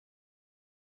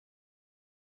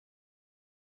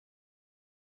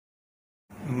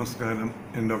നമസ്കാരം.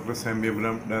 ഞാൻ doctor സാമ്പി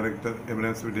Abraham, director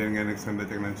Abraham സുവിറ്റേറിയൻ gynaec centre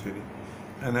Changanassery.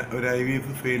 ഒരു IVF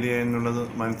ഫെയിൽ ചെയ്യുക എന്നുള്ളത്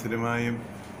മാനസികമായും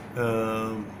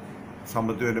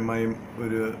സാമ്പത്തികപരമായും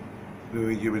ഒരു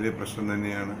രോഗിക്ക് വലിയ പ്രശ്നം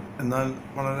തന്നെയാണ്. എന്നാൽ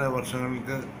വളരെ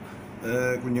വർഷങ്ങൾക്ക്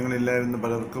കുഞ്ഞുങ്ങളില്ലായിരുന്ന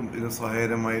പലർക്കും ഇത്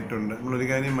സഹായകരമായിട്ടുണ്ട്. നമ്മളൊരു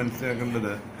കാര്യം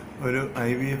മനസ്സിലാക്കേണ്ടത്, ഒരു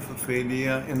IVF ഫെയിൽ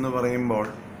ചെയ്യുക എന്ന് പറയുമ്പോൾ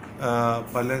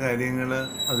പല കാര്യങ്ങൾ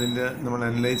അതിൻ്റെ നമ്മൾ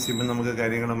അനലൈസ് ചെയ്യുമ്പോൾ നമുക്ക്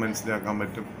കാര്യങ്ങൾ മനസ്സിലാക്കാൻ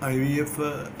പറ്റും. IVF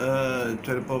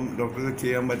ചിലപ്പം ഡോക്ടർക്ക്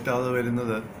ചെയ്യാൻ പറ്റാതെ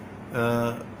വരുന്നത്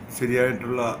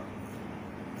ശരിയായിട്ടുള്ള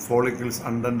ഫോളിക്കിൾസ്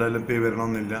ഡെവലപ്പ് ചെയ്ത്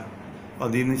വരണമെന്നില്ല.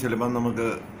 അതിൽ നിന്ന് ചിലപ്പം നമുക്ക്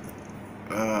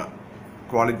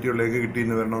ക്വാളിറ്റിയുള്ള എഗ്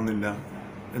കിട്ടിയെന്ന് വരണമെന്നില്ല.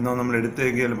 എന്നാൽ നമ്മൾ എടുത്ത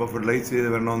എഗ് ചിലപ്പോൾ ഫെർട്ടിലൈസ്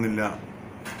ചെയ്ത് വരണമെന്നില്ല.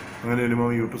 അങ്ങനെ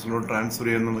വരുമ്പോൾ യൂട്രസിനോട് ട്രാൻസ്ഫർ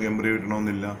ചെയ്യാൻ നമുക്ക് എംബ്രിയോ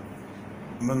കിട്ടണമെന്നില്ല.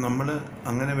 അപ്പം നമ്മൾ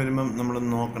അങ്ങനെ വരുമ്പം നമ്മൾ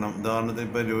നോക്കണം. ഉദാഹരണത്തിന്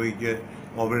ഇപ്പോൾ രോഗിക്ക്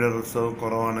ഓവറിയുടെ റിസർവ്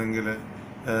കുറവാണെങ്കിൽ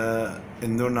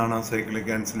എന്തുകൊണ്ടാണ് ആ സൈക്കിൾ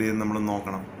ക്യാൻസൽ ചെയ്യുന്നത് നമ്മൾ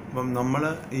നോക്കണം. അപ്പം നമ്മൾ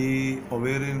ഈ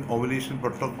ഓവുലേഷൻ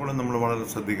പ്രോട്ടോക്കോൾ നമ്മൾ വളരെ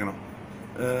ശ്രദ്ധിക്കണം.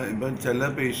 ഇപ്പം ചില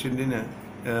പേഷ്യൻറ്റിന്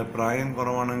പ്രായം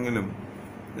കുറവാണെങ്കിലും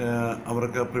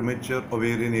അവർക്ക് പ്രിമച്വർ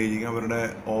ഒവേറിയൻ ഏജിങ്, അവരുടെ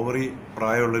ഓവറി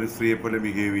പ്രായമുള്ളൊരു സ്ത്രീയെ പോലെ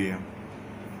ബിഹേവ് ചെയ്യാം.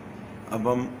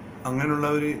 അപ്പം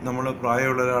അങ്ങനെയുള്ളവർ നമ്മൾ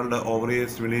പ്രായമുള്ള ഒരാളുടെ ഓവറിയെ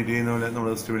സ്റ്റിമുലേറ്റ് ചെയ്യുന്ന പോലെ നമ്മൾ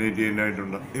സ്റ്റിമുലേറ്റ്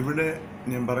ചെയ്യേണ്ടതായിട്ടുണ്ട്. ഇവിടെ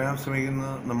ഞാൻ പറയാൻ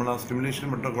ശ്രമിക്കുന്നത്, നമ്മൾ ആ സ്റ്റിമുലേഷൻ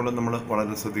പ്രോട്ടോക്കോൾ നമ്മൾ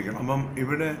വളരെ ശ്രദ്ധിക്കണം. അപ്പം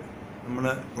ഇവിടെ നമ്മൾ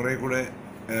കുറേ കൂടെ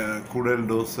കൂടുതൽ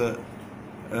ഡോസ്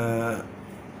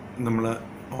നമ്മൾ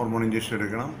ഹോർമോൺ ഇഞ്ചക്ഷൻ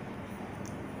എടുക്കണം.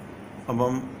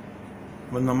 അപ്പം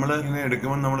നമ്മൾ ഇങ്ങനെ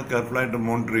എടുക്കുമ്പോൾ നമ്മൾ കെയർഫുള്ളായിട്ട്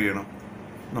മോണിറ്റർ ചെയ്യണം.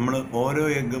 നമ്മൾ ഓരോ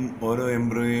എഗ്ഗും ഓരോ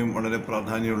എംബ്രിയോയും വളരെ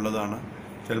പ്രാധാന്യമുള്ളതാണ്.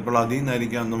 ചിലപ്പോൾ അതിൽ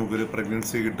നിന്നായിരിക്കാം നമുക്കൊരു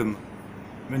പ്രഗ്നൻസി കിട്ടുന്നത്.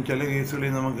 ചില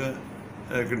കേസുകളിൽ നമുക്ക്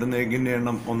കിട്ടുന്ന എഗ്ഗിൻ്റെ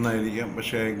എണ്ണം ഒന്നായിരിക്കാം,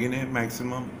 പക്ഷേ എഗ്ഗിനെ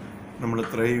മാക്സിമം നമ്മൾ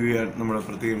ത്രൈവ് ചെയ്യാൻ നമ്മൾ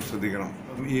പ്രത്യേകം ശ്രദ്ധിക്കണം.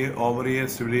 ഈ ഓവറിയെ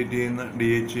സ്റ്റിമുലേറ്റ് ചെയ്യുന്ന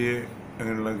DHA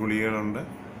അങ്ങനെയുള്ള ഗുളികകളുണ്ട്.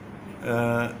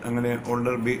 അങ്ങനെ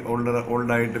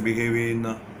ഓൾഡായിട്ട് ബിഹേവ് ചെയ്യുന്ന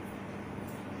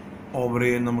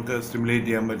ഓവറിയെ നമുക്ക് സ്റ്റിമുലേറ്റ്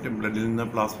ചെയ്യാൻ പറ്റും. ബ്ലഡിൽ നിന്ന്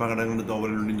പ്ലാസ്മ ഘടകങ്ങൾ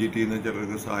ഓവറിൽ ഇഞ്ചക്റ്റ് ചെയ്യുന്ന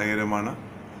ചിലർക്ക് സഹായകരമാണ്.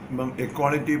 ഇപ്പം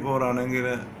എക്വാളിറ്റി പോർ ആണെങ്കിൽ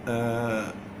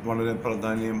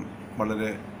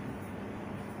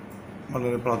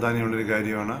വളരെ പ്രാധാന്യമുള്ളൊരു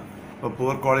കാര്യമാണ്. അപ്പോൾ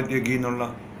പുവർ ക്വാളിറ്റി എഗ്ഗിൽ നിന്നുള്ള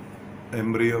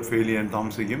എംബ്രിയോ ഫെയിൽ ചെയ്യാൻ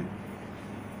താമസിക്കും.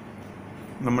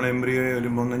 നമ്മൾ എംബ്രിയോയെ ഒരു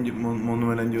 3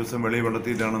 മുതൽ 5 ദിവസം വെളിയിൽ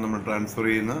വളർത്തിയിട്ടാണ് നമ്മൾ ട്രാൻസ്ഫർ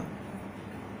ചെയ്യുന്നത്.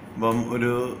 അപ്പം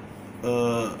ഒരു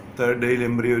 3rd ഡേയിൽ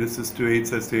എംബ്രിയോ ഒരു 6 to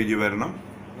 8 സ്റ്റേജ് വരണം.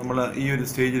 നമ്മൾ ഈ ഒരു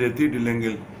സ്റ്റേജിൽ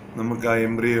എത്തിയിട്ടില്ലെങ്കിൽ നമുക്ക് ആ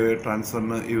എംബ്രിയോയെ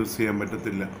ട്രാൻസ്ഫറിന് യൂസ് ചെയ്യാൻ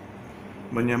പറ്റത്തില്ല.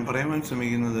 അപ്പം ഞാൻ പറയാൻ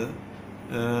ശ്രമിക്കുന്നത്,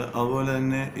 അതുപോലെ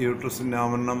തന്നെ യൂട്രസിൻ്റെ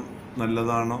ആവരണം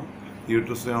നല്ലതാണോ,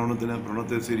 യൂട്രസിൻ്റെ ആവരണത്തിന്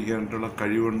ഭ്രൂണത്തെ സ്വീകരിക്കാനായിട്ടുള്ള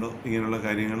കഴിവുണ്ടോ, ഇങ്ങനെയുള്ള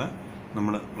കാര്യങ്ങൾ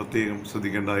നമ്മൾ പ്രത്യേകം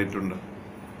ശ്രദ്ധിക്കേണ്ടതായിട്ടുണ്ട്.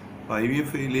 അപ്പോൾ IVF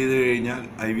ഫെയിൽ ചെയ്ത് കഴിഞ്ഞാൽ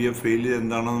IVF ഫെയിൽ ചെയ്ത്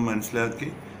എന്താണെന്ന് മനസ്സിലാക്കി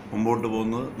മുമ്പോട്ട്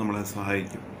പോകുന്നത് നമ്മളെ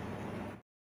സഹായിക്കും.